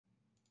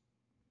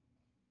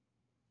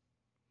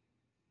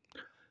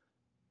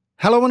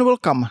Hello and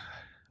welcome.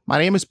 My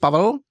name is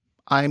Pavel.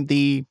 I'm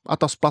the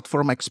ATAS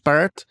platform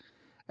expert,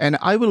 and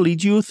I will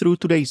lead you through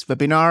today's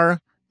webinar,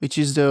 which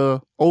is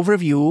the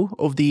overview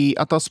of the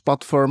ATAS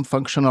platform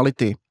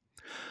functionality.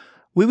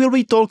 We will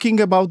be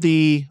talking about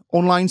the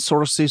online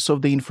sources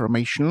of the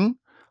information,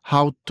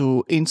 how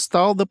to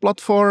install the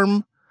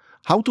platform,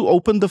 how to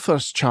open the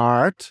first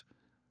chart,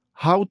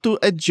 how to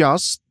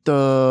adjust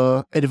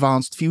the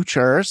advanced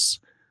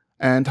features,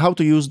 and how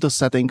to use the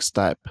settings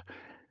tab.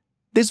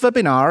 This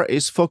webinar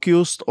is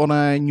focused on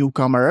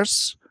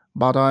newcomers,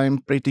 but I'm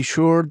pretty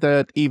sure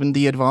that even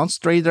the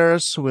advanced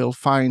traders will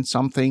find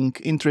something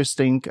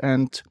interesting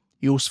and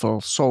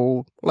useful.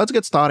 So let's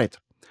get started.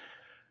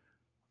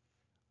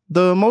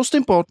 The most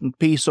important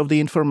piece of the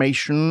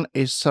information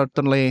is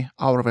certainly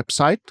our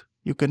website.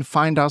 You can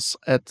find us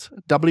at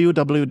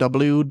www.atas.net.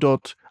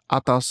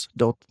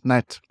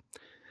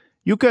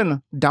 You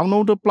can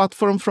download the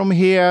platform from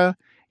here.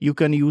 You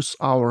can use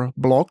our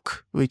blog,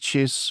 which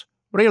is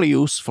really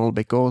useful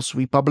because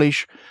we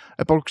publish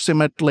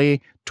approximately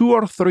 2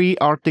 or 3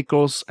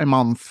 articles a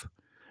month.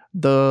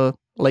 The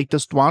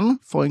latest one,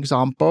 for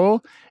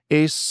example,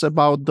 is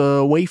about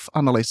the wave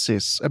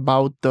analysis,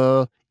 about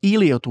the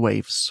Elliott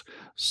waves.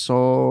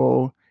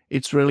 So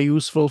it's really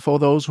useful for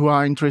those who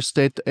are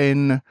interested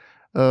in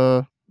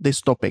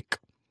this topic.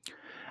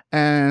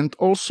 And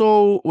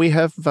also we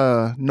have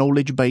a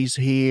knowledge base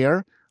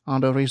here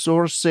under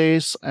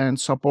resources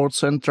and support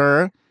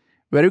center,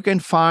 where you can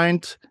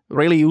find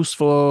really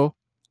useful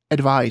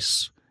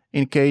advice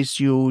in case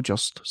you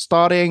just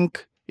starting,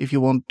 if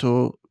you want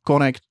to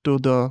connect to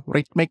the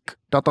Rhythmic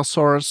data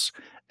source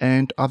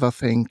and other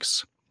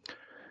things.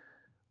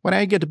 When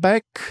I get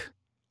back,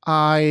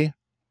 I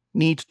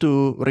need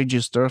to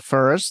register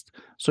first.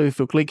 So if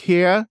you click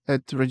here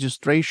at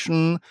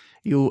registration,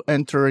 you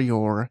enter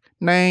your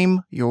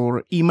name,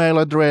 your email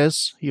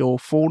address, your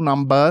phone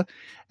number,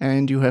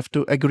 and you have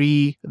to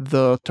agree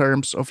the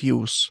terms of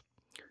use.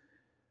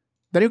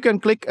 Then you can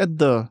click at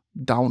the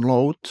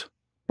download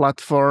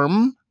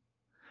platform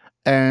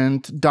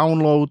and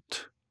download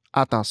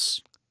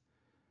ATAS.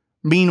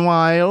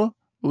 Meanwhile,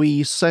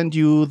 we send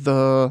you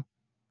the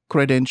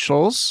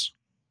credentials,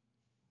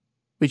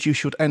 which you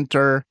should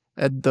enter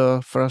at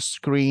the first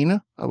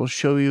screen. I will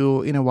show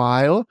you in a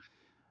while,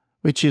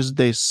 which is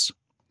this: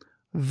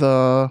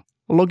 the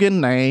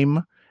login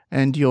name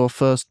and your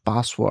first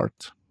password.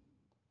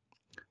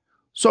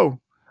 So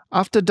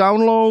after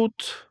download,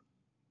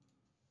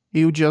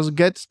 you just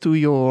get to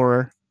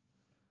your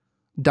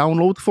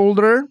download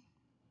folder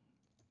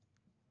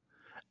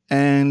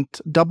and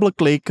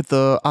double-click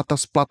the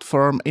ATAS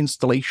platform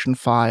installation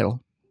file.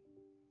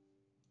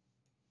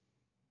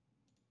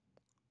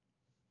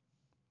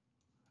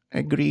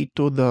 Agree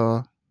to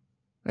the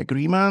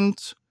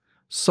agreement,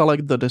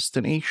 select the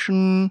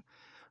destination,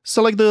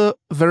 select the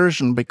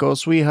version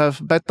because we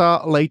have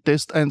beta,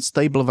 latest, and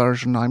stable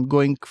version. I'm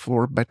going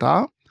for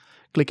beta,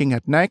 clicking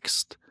at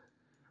next,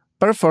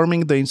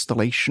 performing the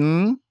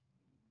installation.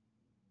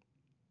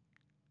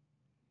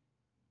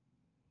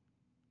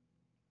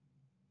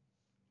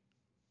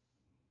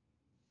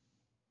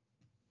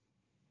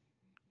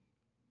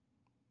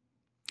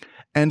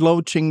 And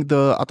launching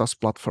the ATAS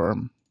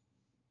platform.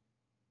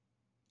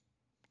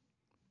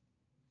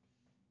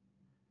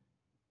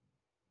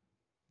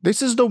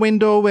 This is the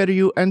window where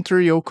you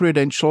enter your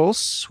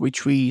credentials,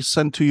 which we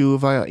send to you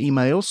via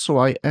email. So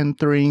I'm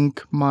entering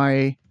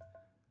my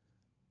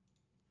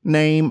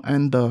name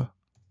and the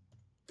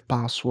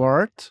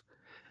password.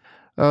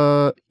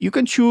 You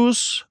can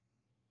choose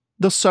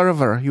the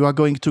server you are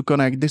going to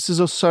connect. This is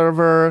a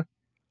server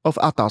of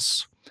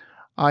ATAS.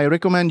 I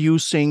recommend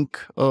using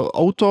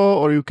Auto,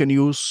 or you can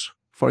use,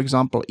 for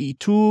example,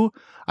 E2.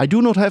 I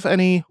do not have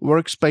any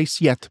workspace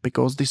yet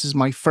because this is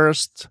my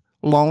first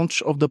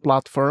launch of the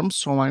platform,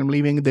 so I'm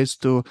leaving this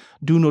to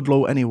do not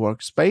load any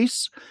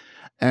workspace,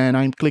 and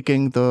I'm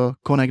clicking the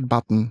connect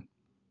button.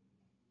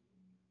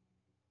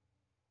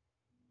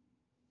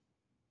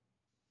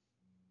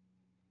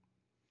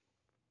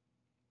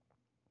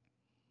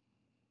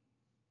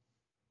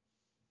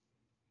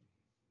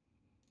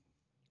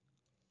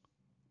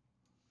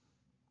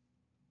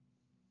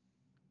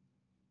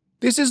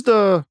 This is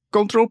the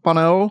control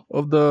panel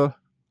of the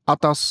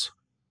ATAS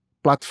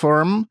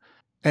platform,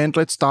 and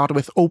let's start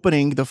with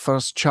opening the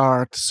first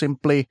chart.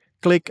 Simply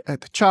click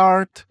at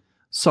chart,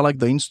 select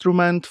the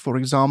instrument, for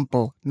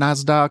example,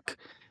 Nasdaq,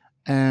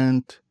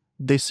 and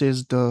this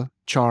is the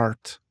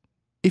chart.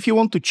 If you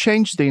want to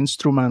change the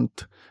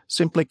instrument,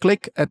 simply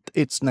click at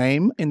its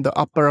name in the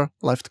upper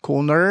left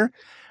corner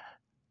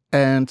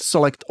and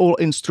select all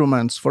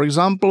instruments. For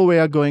example, we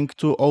are going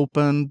to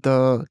open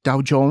the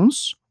Dow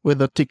Jones with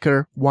the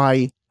ticker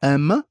YM.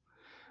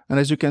 And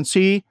as you can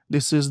see,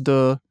 this is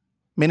the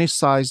mini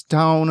size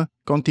down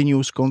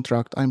continuous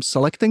contract. I'm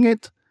selecting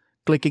it,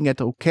 clicking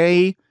at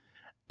OK,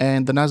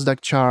 and the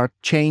Nasdaq chart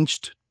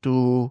changed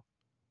to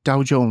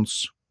Dow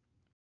Jones.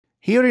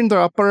 Here in the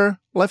upper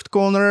left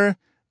corner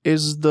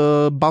is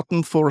the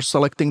button for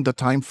selecting the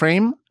time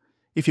frame.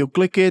 If you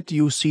click it,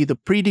 you see the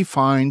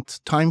predefined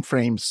time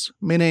frames,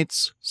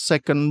 minutes,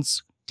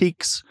 seconds,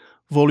 ticks,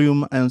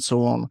 volume, and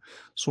so on.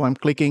 So I'm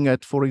clicking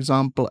at, for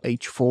example,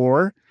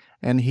 H4,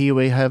 and here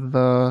we have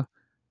a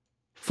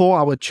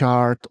 4-hour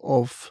chart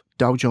of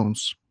Dow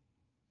Jones.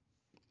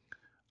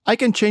 I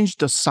can change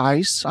the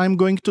size I'm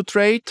going to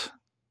trade.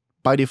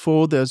 By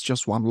default, there's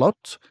just one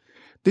lot.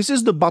 This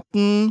is the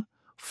button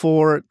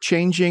for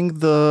changing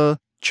the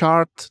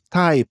chart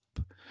type.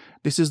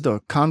 This is the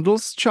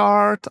candles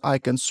chart. I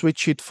can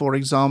switch it, for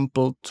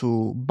example,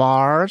 to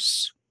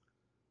bars,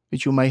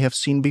 which you may have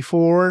seen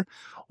before,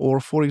 or,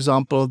 for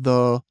example,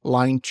 the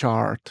line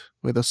chart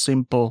with a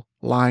simple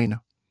line.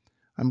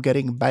 I'm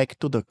getting back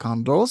to the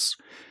candles.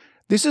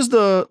 This is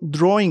the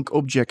drawing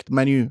object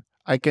menu.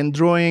 I can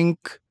drawing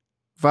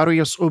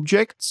various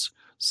objects,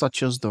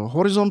 such as the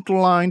horizontal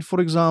line, for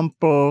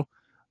example,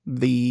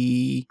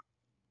 the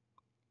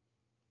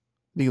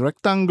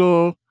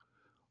rectangle,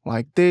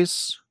 like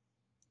this,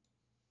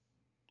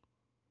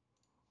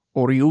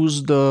 or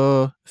use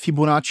the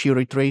Fibonacci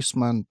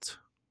retracement.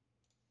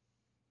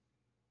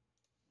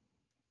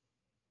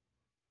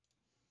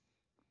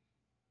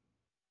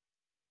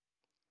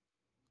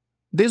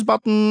 This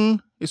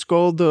button is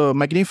called the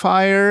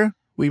magnifier.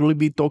 We will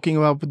be talking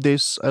about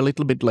this a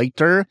little bit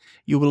later.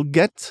 You will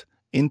get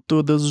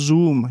into the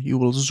zoom. You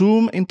will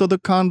zoom into the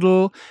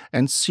candle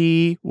and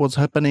see what's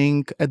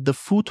happening at the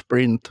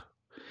footprint,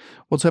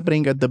 what's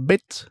happening at the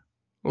bid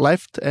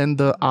left and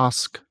the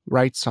ask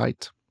right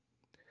side.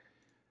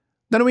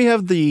 Then we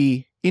have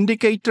the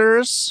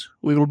indicators.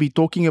 We will be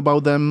talking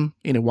about them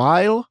in a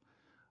while.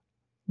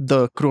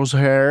 The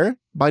crosshair.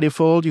 By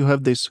default, you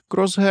have this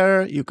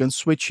crosshair. You can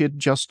switch it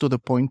just to the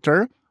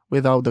pointer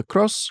without the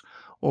cross,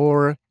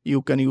 or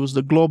you can use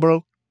the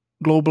global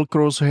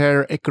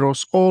crosshair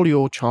across all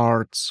your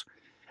charts.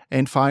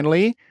 And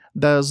finally,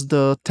 there's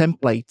the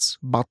templates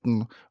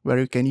button, where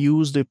you can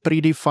use the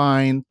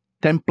predefined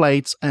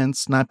templates and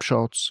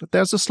snapshots.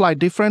 There's a slight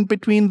difference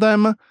between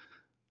them.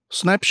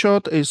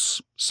 Snapshot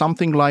is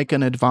something like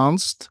an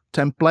advanced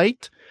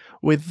template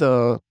with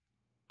the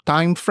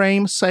time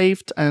frame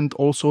saved and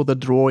also the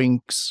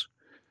drawings.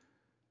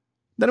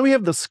 Then we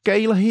have the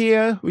scale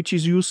here, which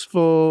is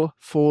useful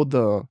for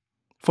the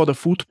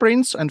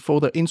footprints and for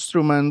the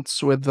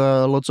instruments with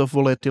lots of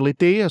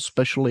volatility,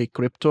 especially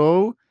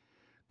crypto.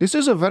 This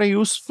is a very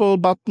useful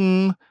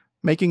button,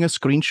 making a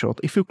screenshot.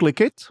 If you click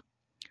it,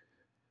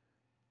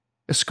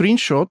 a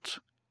screenshot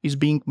is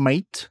being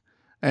made,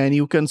 and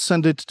you can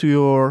send it to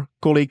your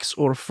colleagues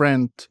or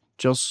friend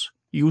just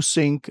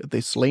using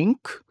this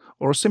link,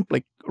 or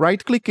simply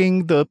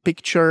right-clicking the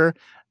picture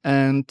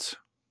and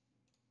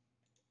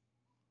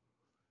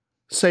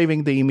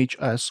saving the image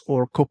as,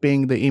 or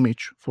copying the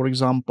image, for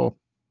example.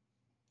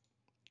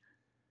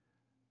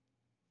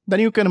 Then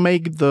you can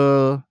make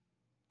the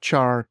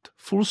chart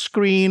full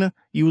screen,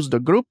 use the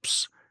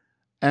groups,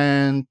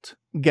 and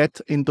get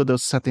into the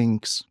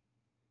settings.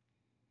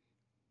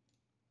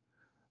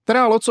 There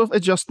are lots of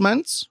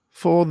adjustments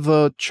for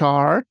the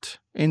chart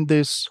in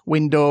this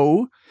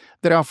window.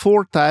 There are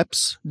 4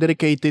 tabs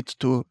dedicated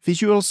to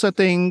visual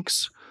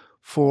settings,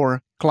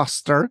 for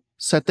cluster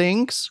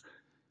settings,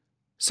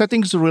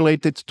 settings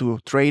related to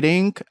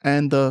trading,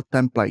 and the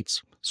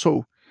templates.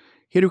 So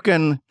here you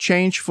can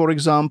change, for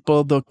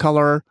example, the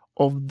color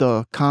of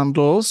the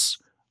candles.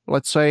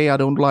 Let's say I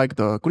don't like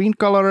the green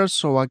color,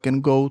 so I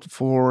can go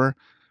for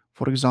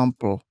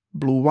example,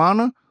 blue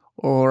one,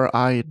 or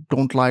I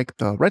don't like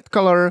the red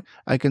color,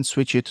 I can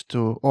switch it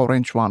to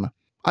orange one.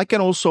 I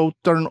can also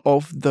turn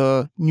off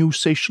the new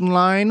session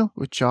line,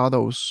 which are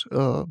those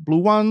blue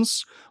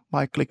ones,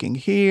 by clicking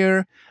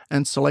here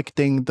and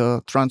selecting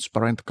the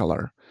transparent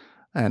color.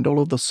 And all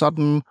of a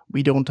sudden,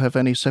 we don't have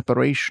any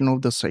separation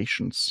of the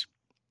sessions.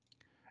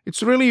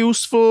 It's really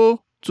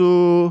useful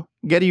to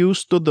get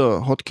used to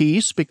the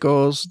hotkeys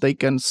because they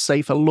can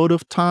save a lot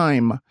of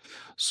time.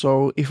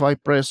 So if I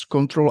press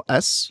Ctrl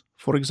S,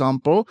 for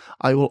example,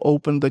 I will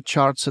open the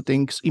chart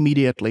settings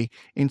immediately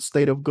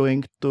instead of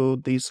going to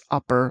this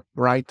upper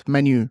right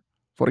menu,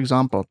 for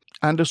example.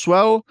 And as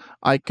well,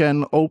 I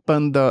can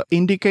open the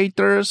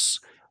indicators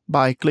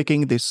by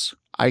clicking this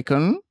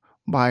icon,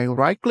 by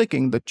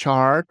right-clicking the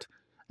chart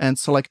and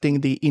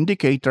selecting the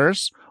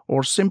indicators,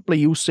 or simply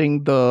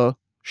using the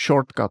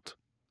shortcut,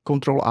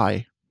 Ctrl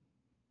I.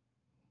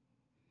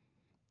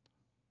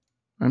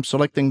 I'm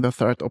selecting the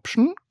third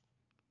option,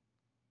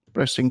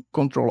 pressing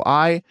Ctrl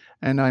I,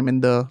 and I'm in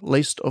the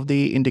list of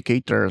the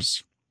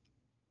indicators.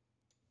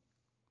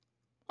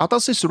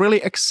 ATAS is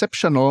really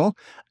exceptional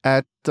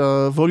at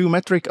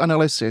volumetric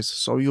analysis,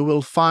 so you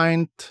will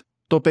find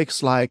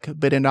topics like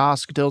bid and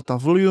ask delta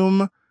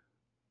volume,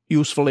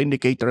 useful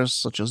indicators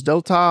such as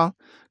delta,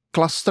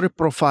 cluster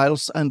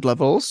profiles and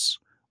levels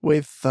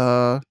with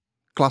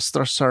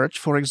cluster search,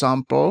 for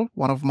example,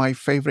 one of my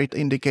favorite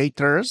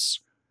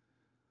indicators,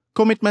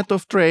 commitment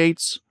of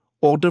trades,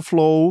 order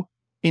flow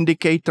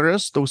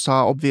indicators, those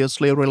are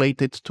obviously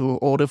related to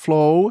order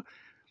flow,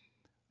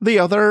 The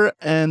other,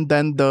 and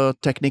then the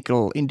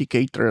technical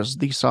indicators.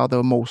 These are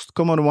the most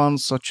common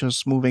ones, such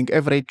as moving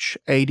average,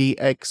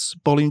 ADX,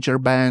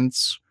 Bollinger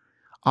Bands,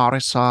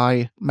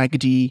 RSI,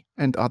 MACD,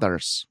 and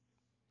others.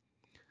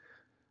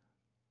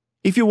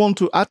 If you want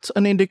to add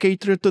an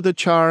indicator to the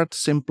chart,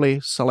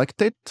 simply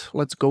select it.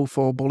 Let's go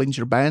for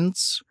Bollinger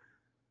Bands.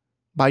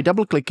 By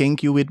double-clicking,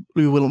 you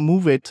will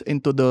move it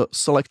into the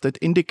selected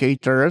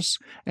indicators,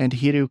 and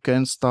here you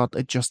can start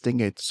adjusting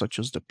it, such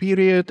as the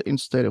period.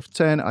 Instead of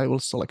 10, I will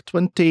select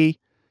 20.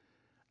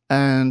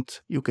 And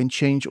you can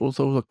change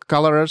also the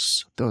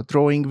colors, the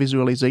drawing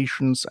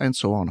visualizations, and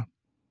so on.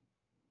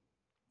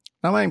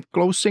 Now I'm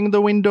closing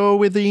the window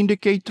with the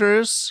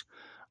indicators.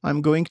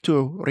 I'm going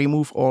to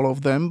remove all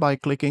of them by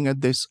clicking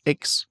at this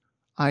X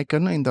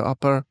icon in the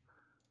upper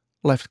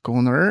left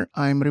corner.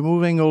 I'm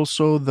removing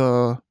also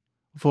the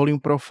volume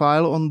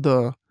profile on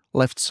the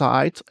left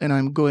side, and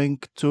I'm going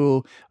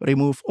to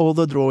remove all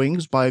the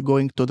drawings by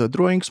going to the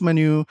drawings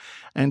menu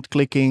and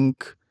clicking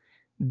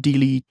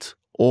delete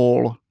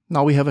all.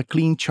 Now we have a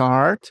clean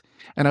chart,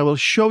 and I will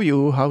show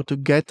you how to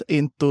get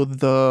into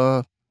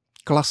the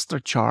cluster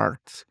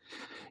chart.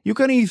 You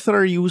can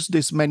either use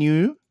this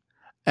menu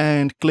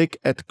and click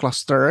at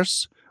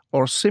clusters,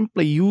 or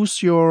simply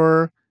use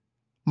your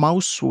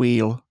mouse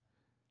wheel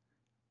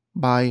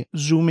by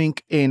zooming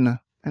in.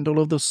 And all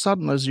of a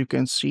sudden, as you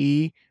can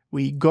see,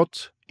 we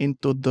got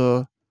into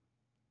the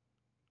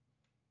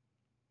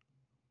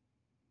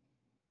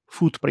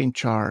footprint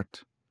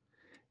chart.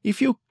 If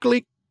you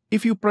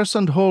press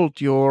and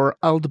hold your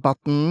Alt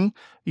button,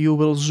 you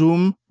will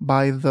zoom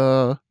by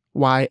the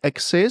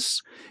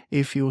Y-axis.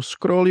 If you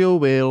scroll your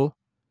wheel,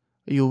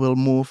 you will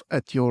move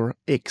at your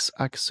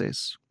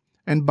X-axis.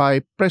 And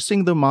by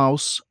pressing the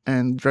mouse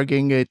and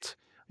dragging it,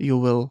 you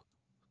will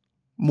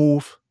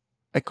move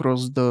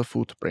across the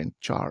footprint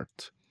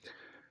chart.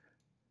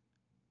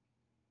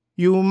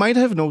 You might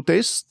have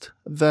noticed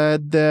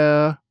that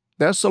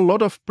there's a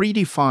lot of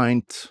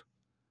predefined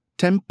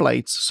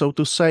templates, so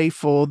to say,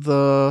 for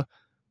the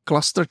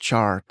cluster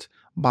chart.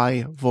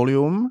 By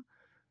volume,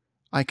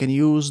 I can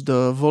use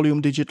the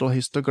volume digital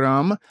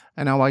histogram,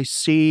 and now I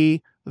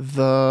see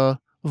the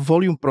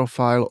volume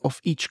profile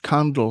of each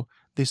candle.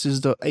 This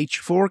is the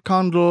H4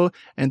 candle,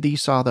 and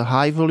these are the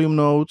high volume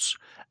nodes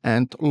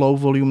and low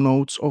volume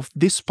nodes of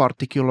this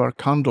particular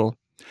candle.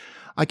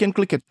 I can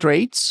click at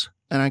trades,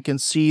 and I can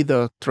see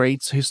the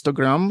trades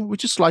histogram,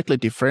 which is slightly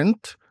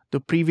different. The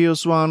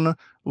previous one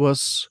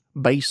was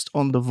based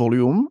on the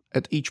volume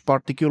at each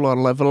particular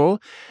level,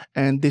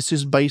 and this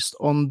is based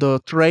on the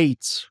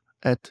trades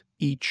at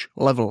each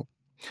level.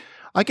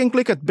 I can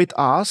click at bid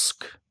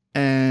ask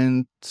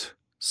and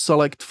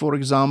select, for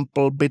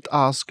example, bid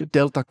ask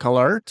delta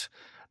colored.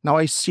 Now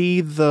I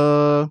see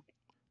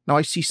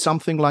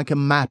something like a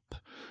map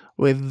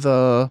with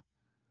the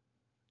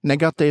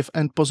negative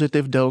and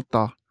positive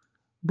delta.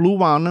 Blue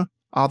one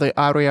are the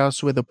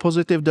areas with a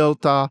positive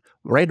delta,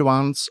 red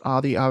ones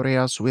are the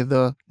areas with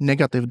a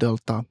negative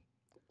delta.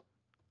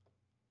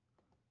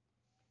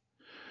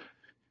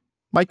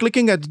 By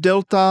clicking at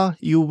delta,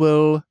 you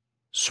will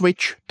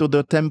switch to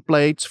the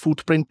templates,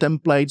 footprint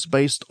templates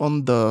based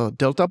on the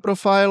delta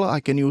profile. I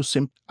can use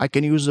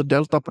the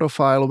delta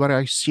profile where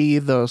I see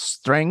the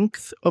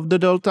strength of the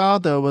delta.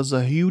 There was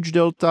a huge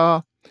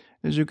delta,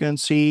 as you can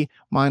see,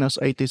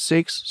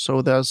 -86.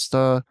 So there's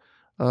the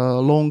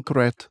long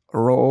red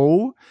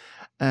row.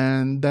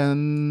 And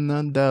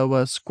then there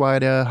was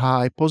quite a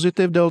high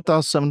positive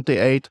delta,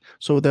 78.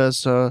 So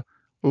there's a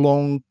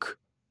long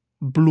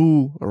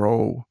blue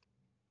row.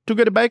 To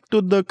get back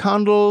to the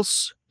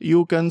candles,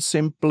 you can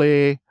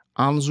simply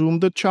unzoom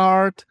the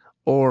chart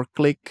or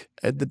click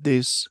at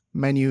this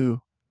menu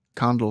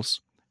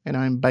candles. And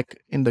I'm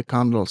back in the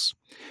candles.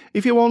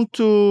 If you want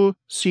to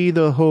see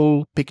the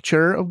whole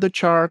picture of the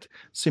chart,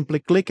 simply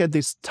click at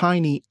this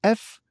tiny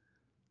F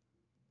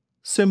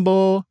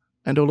symbol,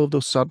 and all of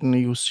a sudden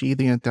you see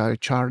the entire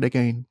chart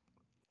again.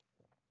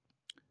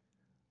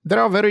 There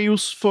are very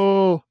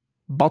useful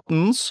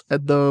buttons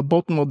at the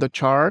bottom of the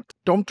chart.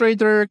 Tom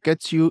Trader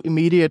gets you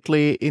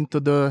immediately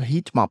into the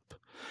heat map.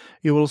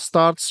 You will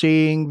start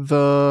seeing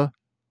the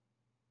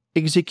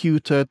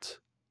executed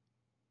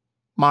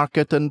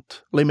market and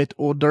limit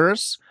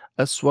orders,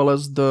 as well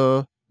as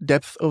the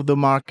depth of the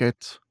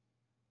market.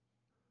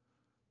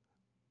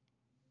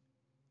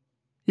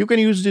 You can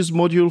use this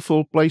module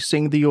for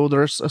placing the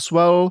orders as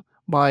well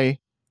by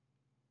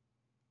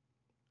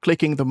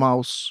clicking the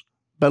mouse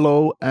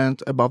below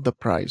and above the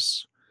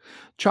price.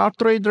 Chart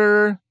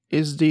Trader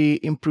is the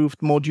improved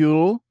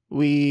module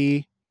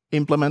we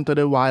implemented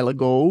a while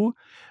ago,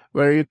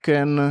 where you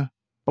can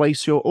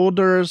place your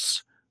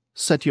orders,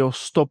 set your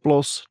stop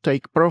loss,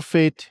 take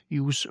profit,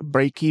 use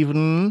break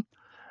even,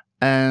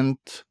 and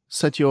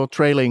set your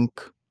trailing.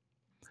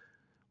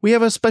 We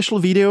have a special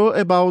video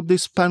about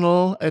this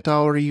panel at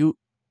our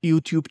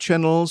YouTube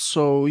channel,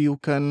 so you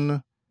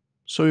can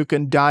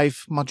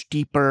dive much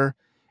deeper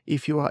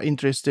if you are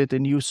interested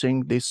in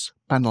using this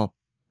panel.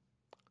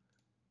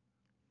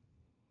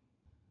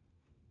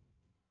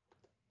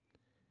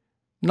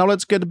 Now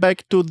let's get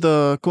back to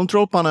the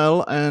control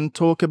panel and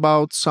talk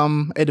about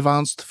some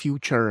advanced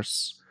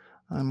features.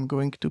 I'm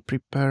going to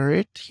prepare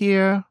it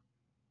here.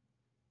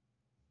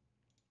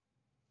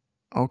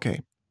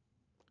 Okay.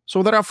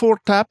 So there are 4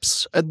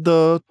 tabs at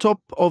the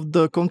top of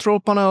the control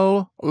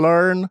panel: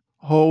 Learn,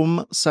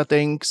 Home,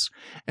 Settings,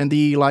 and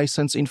the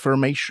license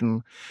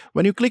information.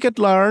 When you click at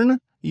Learn,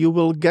 you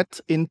will get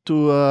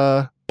into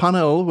a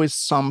panel with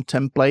some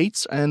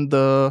templates and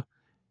the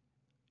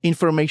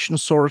information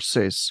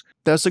sources.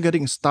 There's a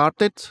Getting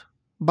Started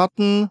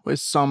button with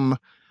some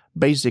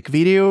basic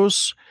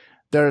videos.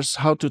 There's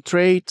How to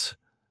Trade.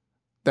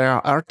 There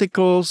are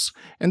articles,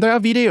 and there are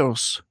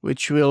videos,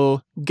 which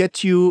will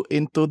get you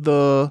into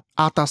the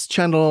ATAS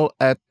channel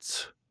at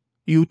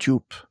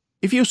YouTube.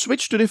 If you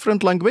switch to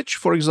different language,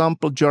 for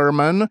example,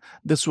 German,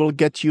 this will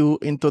get you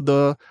into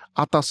the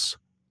ATAS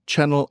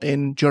channel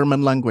in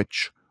German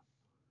language.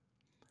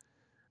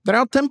 There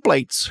are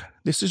templates.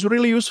 This is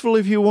really useful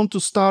if you want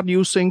to start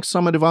using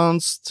some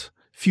advanced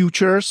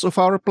features of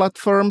our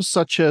platform,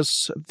 such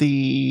as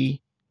the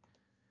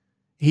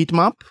heat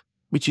map,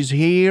 which is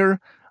here,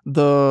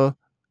 the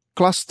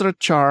cluster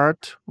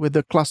chart with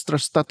the cluster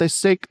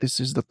statistic. This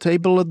is the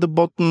table at the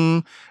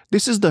bottom.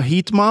 This is the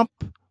heat map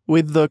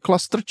with the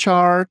cluster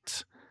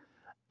chart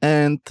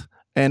and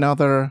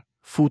another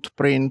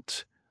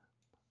footprint,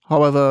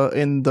 however,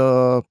 in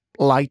the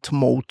light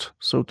mode,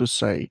 so to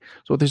say.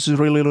 So this is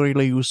really,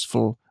 really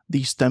useful,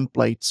 these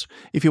templates.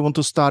 If you want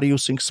to start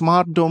using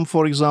Smart DOM,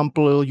 for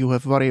example, you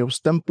have various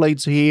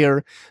templates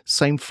here.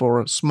 Same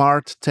for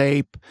Smart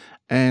Tape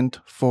and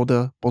for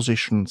the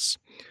positions.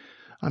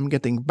 I'm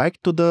getting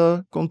back to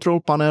the control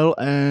panel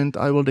and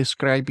I will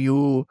describe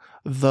you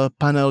the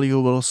panel you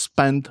will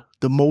spend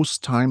the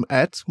most time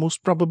at,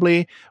 most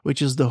probably,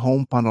 which is the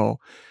home panel.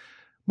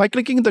 By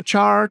clicking the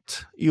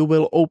chart, you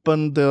will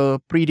open the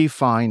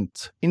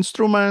predefined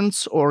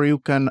instruments, or you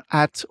can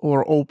add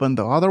or open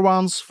the other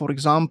ones. For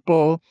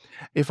example,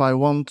 if I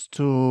want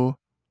to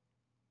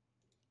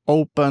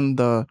open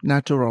the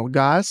natural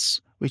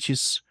gas, which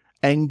is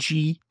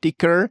NG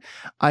ticker,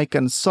 I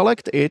can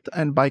select it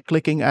and by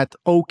clicking at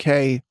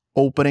OK,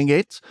 opening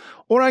it,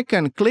 or I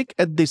can click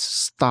at this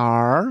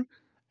star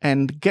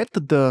and get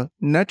the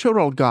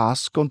natural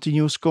gas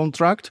continuous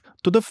contract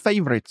to the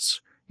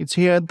favorites. It's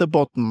here at the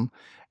bottom.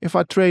 If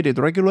I trade it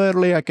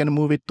regularly, I can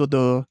move it to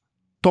the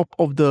top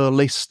of the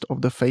list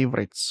of the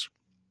favorites.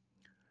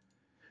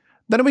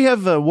 Then we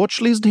have a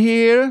watch list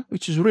here,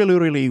 which is really,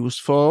 really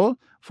useful.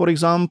 For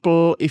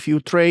example, if you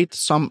trade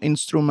some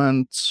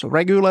instruments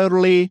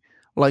regularly,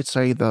 let's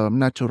say the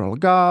natural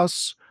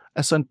gas,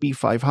 S&P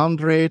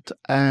 500,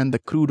 and the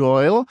crude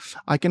oil,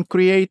 I can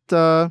create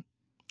a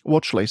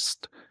watch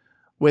list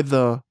with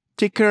the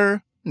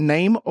ticker,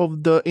 name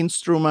of the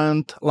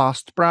instrument,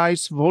 last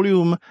price,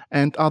 volume,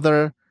 and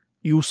other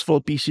useful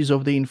pieces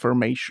of the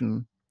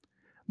information.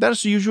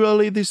 There's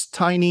usually this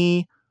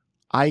tiny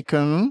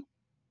icon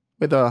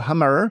with a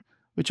hammer,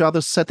 which are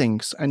the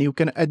settings, and you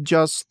can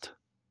adjust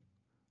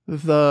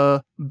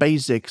the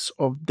basics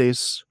of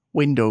this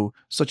window,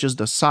 such as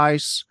the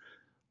size,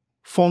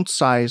 font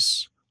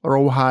size,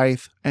 row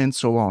height, and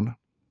so on.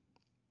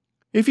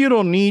 If you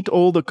don't need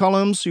all the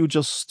columns, you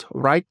just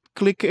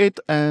right-click it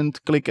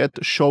and click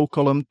at Show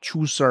Column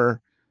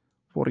Chooser.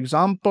 For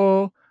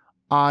example,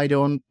 I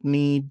don't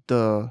need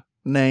the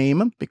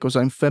name because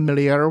I'm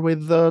familiar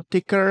with the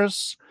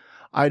tickers.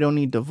 I don't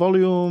need the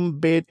volume,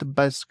 bid,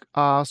 best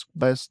ask,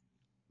 best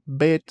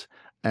bid,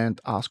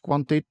 and ask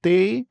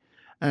quantity.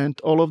 And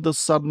all of a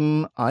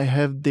sudden, I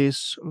have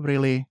this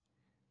really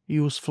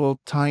useful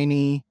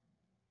tiny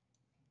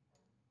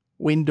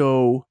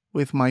window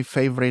with my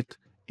favorite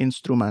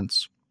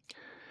instruments.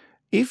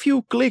 If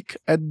you click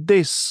at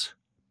this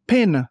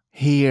pin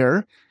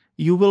here,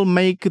 you will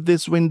make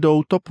this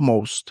window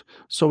topmost,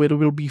 so it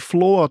will be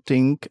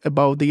floating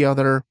above the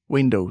other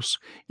windows.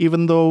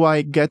 Even though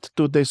I get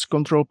to this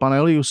control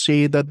panel, you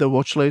see that the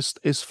watch list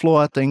is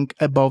floating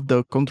above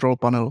the control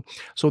panel.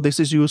 So this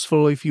is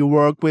useful if you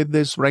work with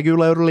this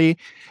regularly.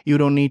 You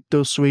don't need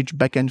to switch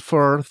back and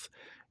forth.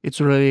 It's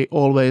really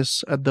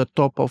always at the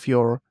top of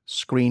your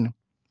screen.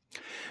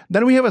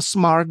 Then we have a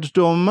Smart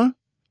DOM.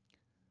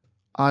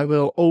 I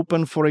will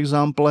open, for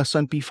example,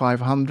 S&P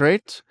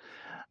 500,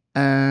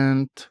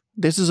 and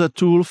this is a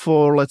tool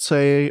for, let's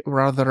say,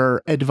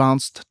 rather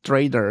advanced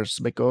traders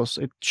because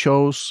it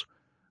shows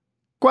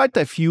quite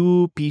a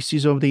few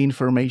pieces of the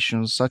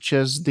information, such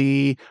as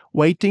the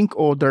waiting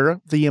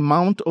order, the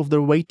amount of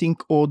the waiting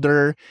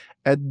order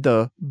at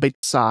the bid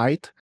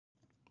side.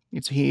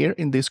 It's here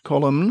in this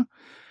column.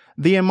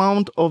 The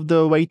amount of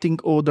the waiting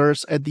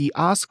orders at the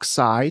ask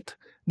side,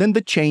 then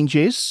the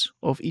changes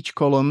of each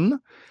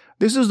column.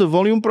 This is the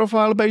volume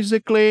profile,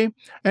 basically,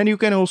 and you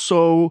can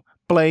also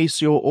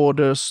place your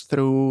orders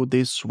through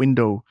this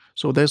window.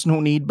 So there's no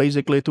need,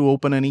 basically, to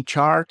open any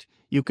chart.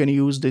 You can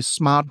use this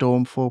Smart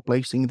DOM for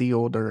placing the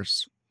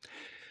orders.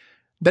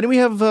 Then we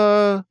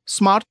have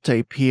Smart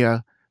Tape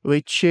here,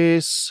 which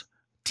is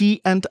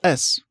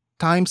T&S,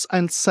 times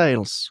and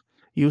sales.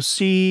 You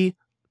see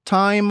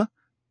time,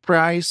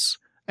 price,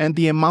 and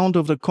the amount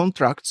of the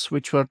contracts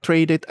which were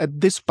traded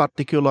at this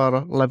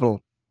particular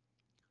level.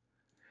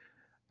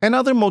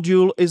 Another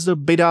module is the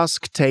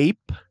bid-ask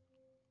tape,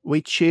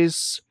 which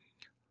is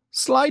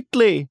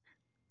slightly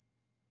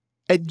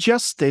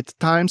adjusted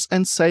times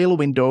and sale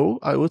window,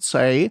 I would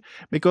say,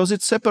 because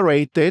it's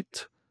separated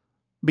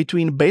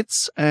between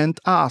bids and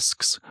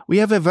asks. We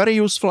have a very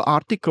useful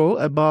article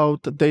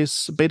about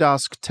this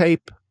bid-ask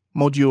tape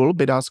module,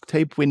 bid-ask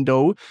tape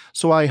window,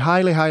 so I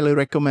highly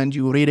recommend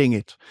you reading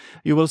it.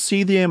 You will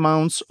see the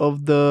amounts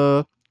of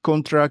the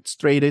contracts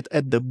traded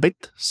at the bid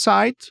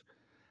side,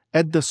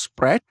 at the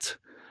spread,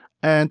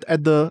 and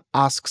at the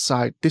ask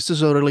side. This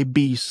is a really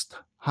beast.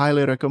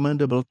 Highly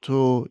recommendable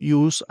to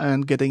use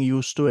and getting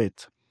used to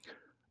it.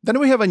 Then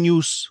we have a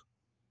news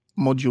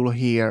module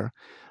here,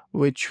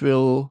 which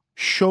will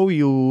show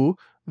you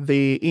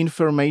the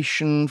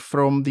information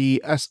from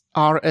the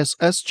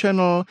RSS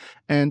channel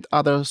and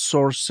other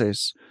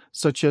sources,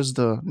 such as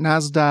the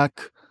NASDAQ,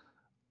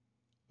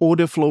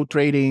 order flow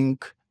trading,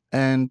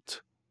 and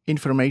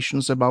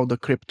informations about the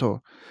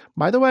crypto.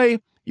 By the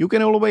way, you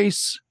can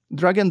always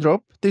drag and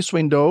drop this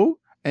window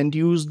and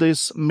use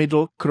this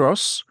middle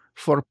cross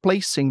for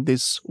placing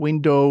this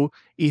window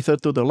either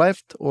to the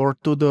left or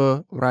to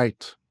the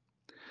right.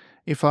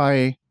 If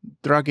I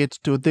drag it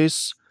to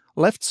this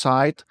left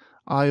side,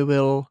 I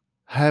will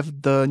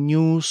have the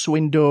news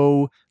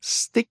window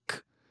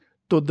stick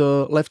to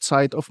the left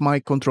side of my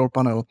control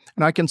panel,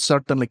 and I can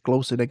certainly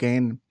close it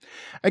again.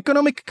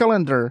 Economic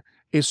calendar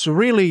is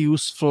really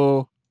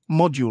useful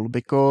module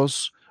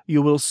because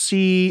you will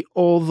see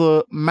all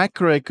the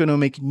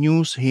macroeconomic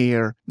news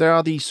here. There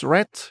are these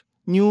red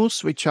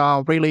news, which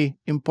are really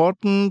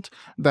important.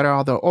 There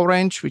are the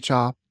orange, which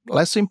are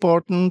less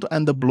important,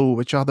 and the blue,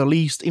 which are the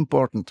least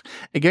important.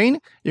 Again,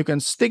 you can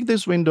stick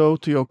this window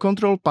to your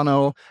control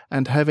panel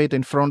and have it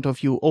in front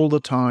of you all the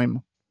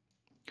time.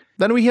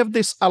 Then we have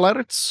this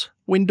alerts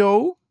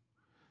window,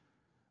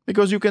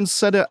 because you can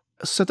set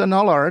an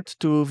alert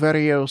to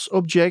various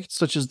objects,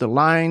 such as the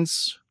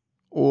lines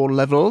or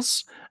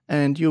levels,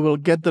 and you will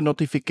get the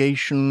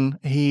notification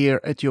here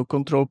at your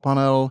control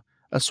panel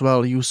as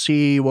well. You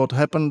see what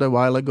happened a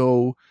while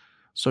ago,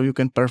 so you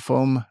can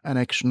perform an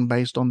action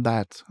based on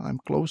that. I'm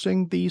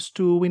closing these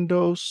two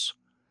windows.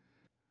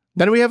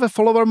 Then we have a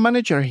follower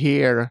manager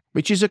here,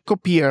 which is a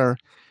copier.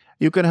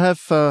 You can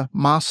have a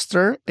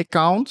master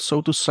account,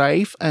 so to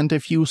say, and a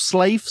few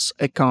slaves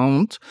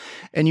account,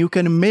 and you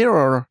can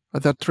mirror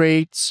the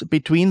trades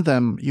between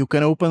them. You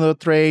can open the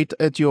trade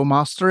at your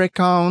master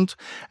account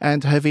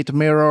and have it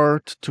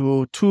mirrored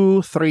to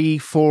 2, 3,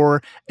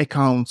 4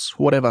 accounts,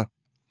 whatever.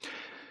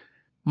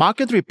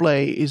 Market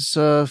replay is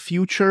a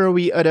feature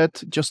we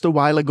added just a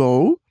while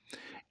ago.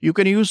 You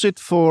can use it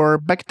for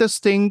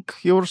backtesting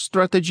your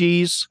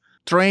strategies,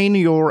 train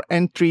your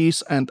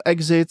entries and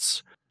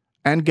exits,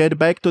 and get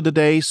back to the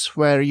days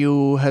where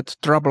you had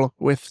trouble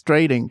with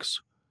trading,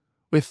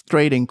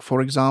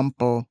 for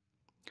example.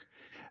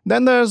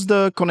 Then there's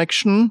the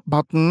connection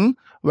button,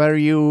 where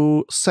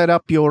you set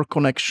up your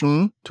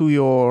connection to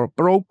your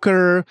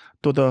broker,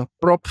 to the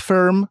prop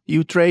firm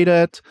you trade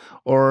at,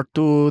 or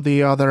to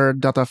the other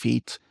data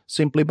feed,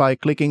 simply by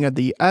clicking at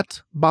the Add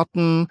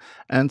button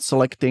and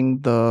selecting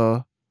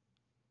the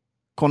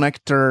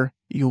connector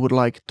you would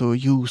like to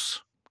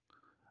use.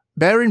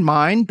 Bear in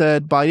mind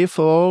that by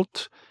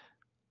default,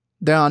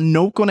 there are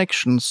no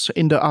connections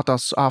in the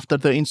ATAS after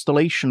the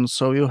installation,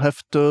 so you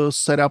have to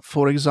set up,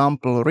 for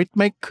example,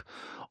 Rhythmic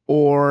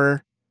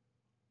or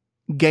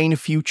Gain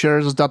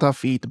Futures data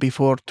feed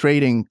before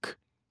trading.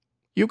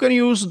 You can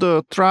use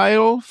the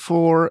trial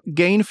for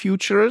Gain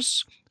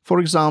Futures. For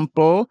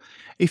example,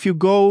 if you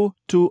go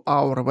to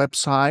our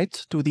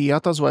website, to the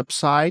ATAS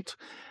website,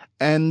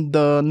 and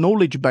the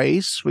knowledge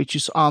base, which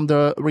is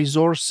under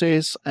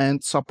Resources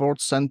and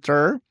Support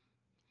Center,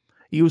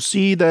 you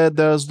see that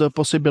there's the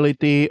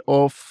possibility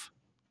of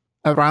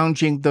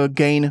arranging the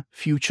Gain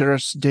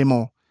Futures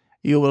demo.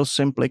 You will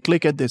simply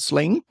click at this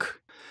link,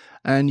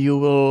 and you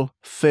will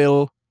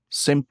fill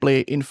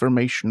simply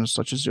information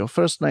such as your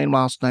first name,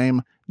 last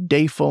name,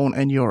 day phone,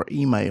 and your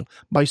email.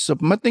 By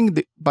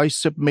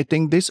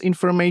submitting this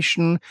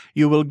information,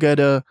 you will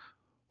get a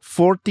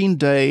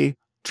 14-day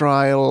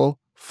trial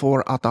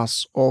for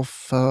ATAS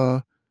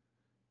of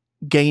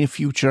Gain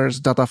Futures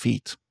data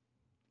feed.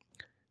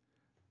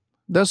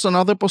 There's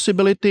another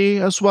possibility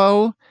as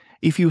well.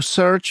 If you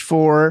search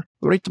for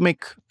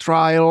Rhythmic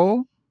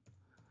trial,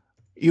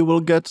 you will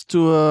get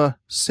to a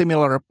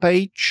similar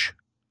page.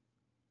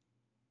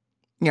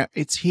 Yeah,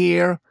 it's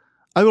here.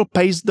 I will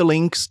paste the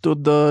links to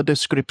the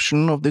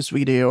description of this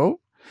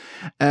video.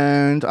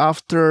 And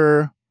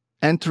after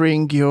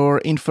entering your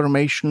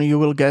information, you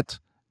will get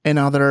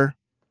another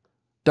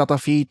data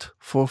feed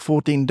for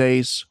 14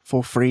 days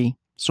for free.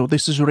 So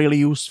this is really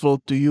useful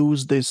to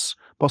use this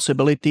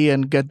possibility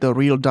and get the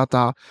real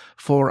data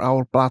for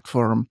our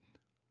platform.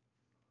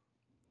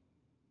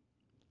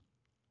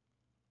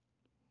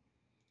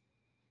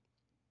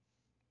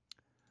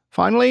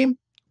 Finally,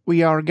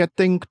 we are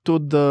getting to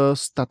the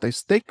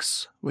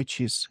statistics,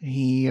 which is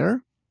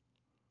here.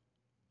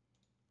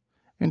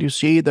 And you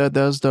see that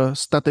there's the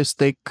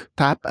Statistic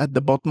tab at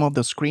the bottom of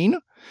the screen.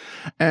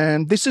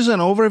 And this is an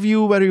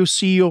overview where you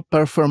see your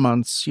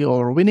performance,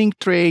 your winning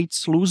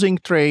trades, losing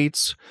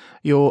trades,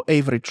 your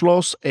average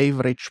loss,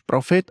 average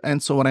profit,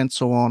 and so on and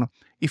so on.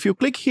 If you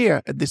click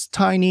here at this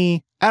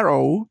tiny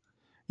arrow,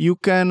 you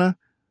can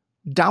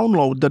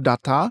download the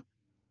data,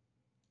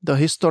 the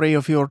history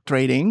of your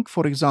trading,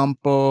 for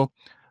example,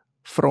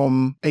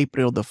 from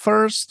April the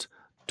 1st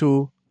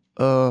to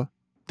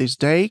this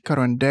day,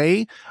 current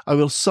day. I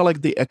will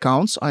select the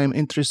accounts I am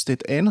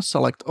interested in,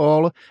 select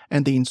all,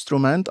 and the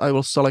instrument. I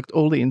will select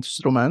all the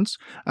instruments,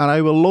 and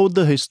I will load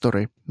the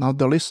history. Now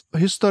the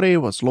history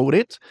was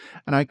loaded,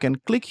 and I can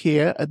click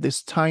here at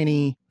this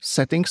tiny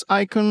settings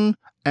icon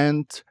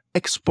and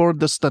export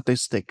the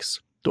statistics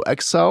to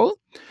Excel,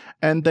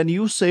 and then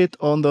use it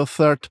on the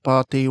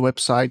third-party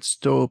websites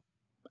to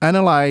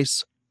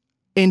analyze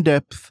in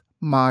depth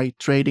my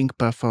trading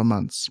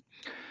performance.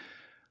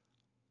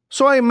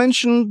 So I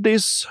mentioned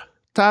these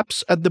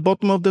tabs at the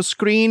bottom of the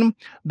screen.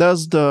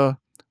 There's the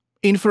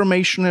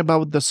information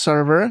about the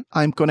server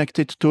I'm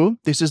connected to.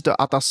 This is the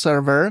ATAS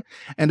server,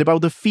 and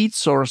about the feed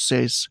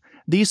sources.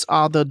 These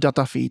are the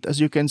data feed.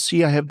 As you can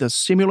see, I have the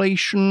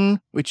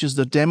simulation, which is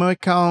the demo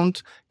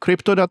account,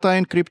 crypto data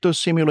and crypto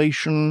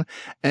simulation,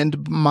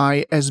 and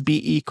my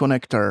SBE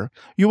connector.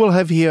 You will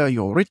have here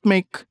your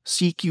Rhythmic,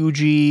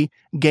 CQG,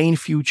 Gain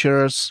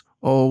Futures,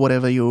 or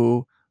whatever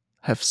you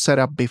have set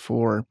up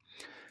before.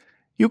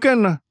 You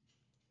can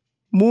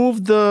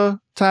move the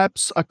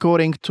tabs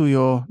according to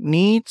your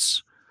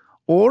needs,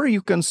 or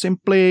you can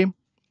simply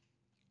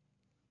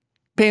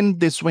pin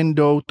this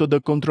window to the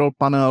control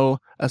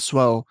panel as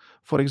well.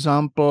 For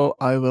example,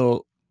 I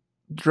will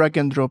drag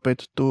and drop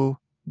it to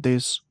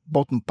this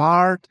bottom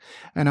part,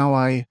 and now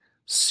I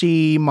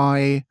see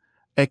my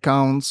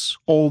accounts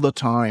all the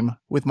time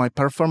with my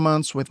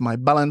performance, with my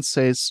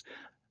balances,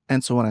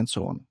 and so on and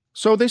so on.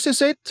 So this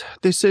is it.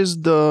 This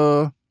is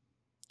the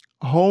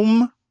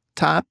home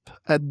tab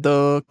at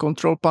the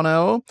control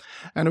panel,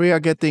 and we are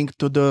getting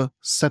to the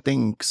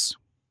settings.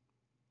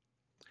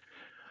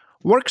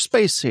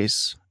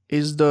 Workspaces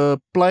is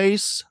the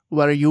place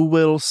where you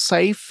will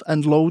save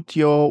and load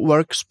your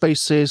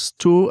workspaces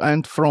to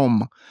and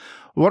from.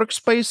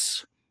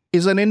 Workspace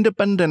is an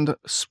independent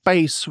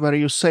space where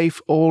you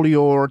save all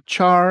your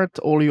chart,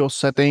 all your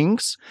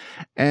settings,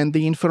 and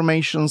the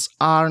informations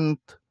aren't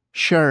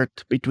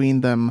shared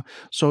between them.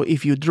 So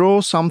if you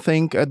draw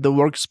something at the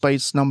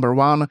workspace number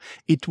 1,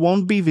 it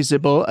won't be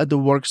visible at the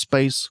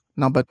workspace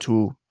number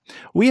 2.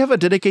 We have a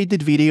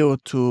dedicated video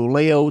to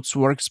layouts,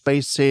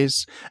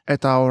 workspaces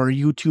at our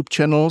YouTube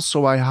channel,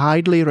 so I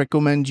highly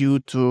recommend you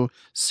to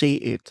see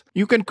it.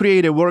 You can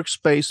create a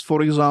workspace,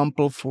 for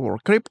example, for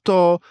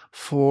crypto,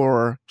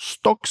 for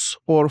stocks,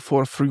 or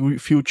for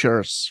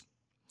futures.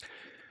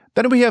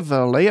 Then we have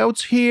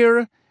layouts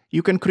here.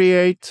 You can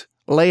create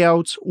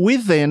layouts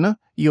within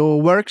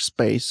your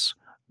workspace,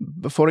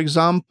 for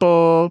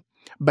example,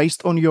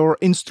 based on your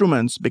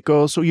instruments,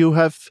 because you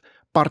have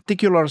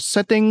particular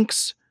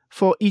settings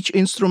for each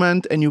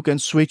instrument and you can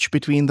switch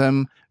between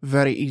them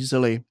very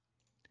easily.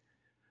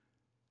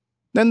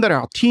 Then there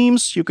are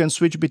themes. You can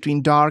switch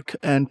between dark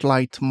and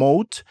light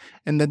mode,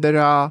 and then there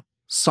are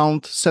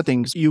sound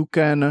settings. You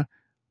can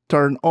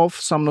turn off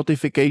some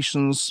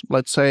notifications,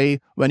 let's say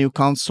when you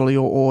cancel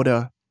your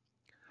order.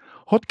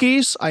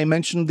 Hotkeys, I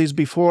mentioned this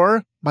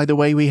before. By the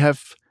way, we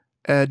have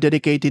a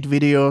dedicated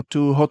video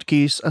to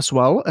hotkeys as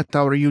well at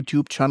our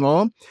YouTube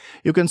channel.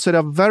 You can set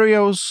up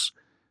various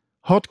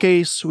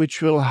hotkeys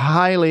which will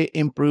highly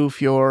improve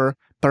your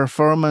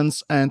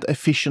performance and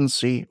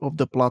efficiency of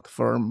the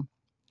platform.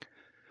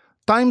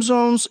 Time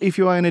zones, if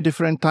you are in a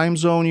different time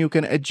zone, you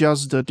can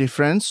adjust the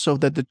difference so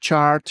that the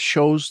chart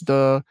shows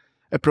the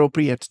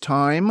appropriate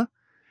time.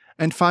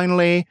 And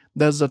finally,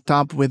 there's a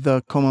tab with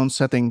the common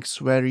settings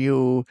where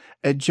you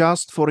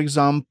adjust, for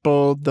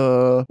example,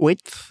 the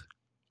width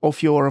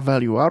of your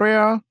value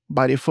area.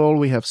 By default,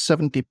 we have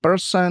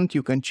 70%.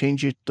 You can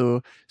change it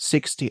to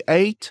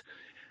 68%.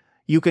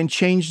 You can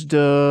change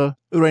the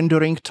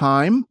rendering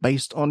time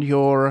based on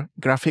your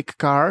graphic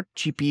card,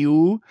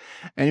 GPU,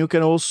 and you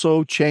can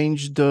also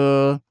change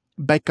the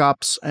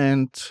backups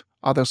and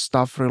other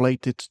stuff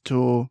related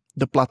to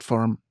the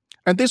platform.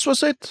 And this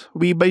was it.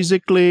 We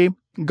basically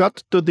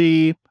got to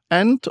the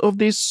end of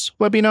this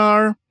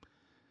webinar.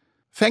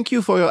 Thank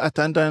you for your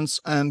attendance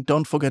and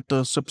don't forget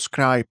to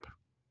subscribe.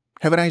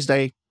 Have a nice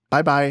day.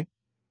 Bye-bye.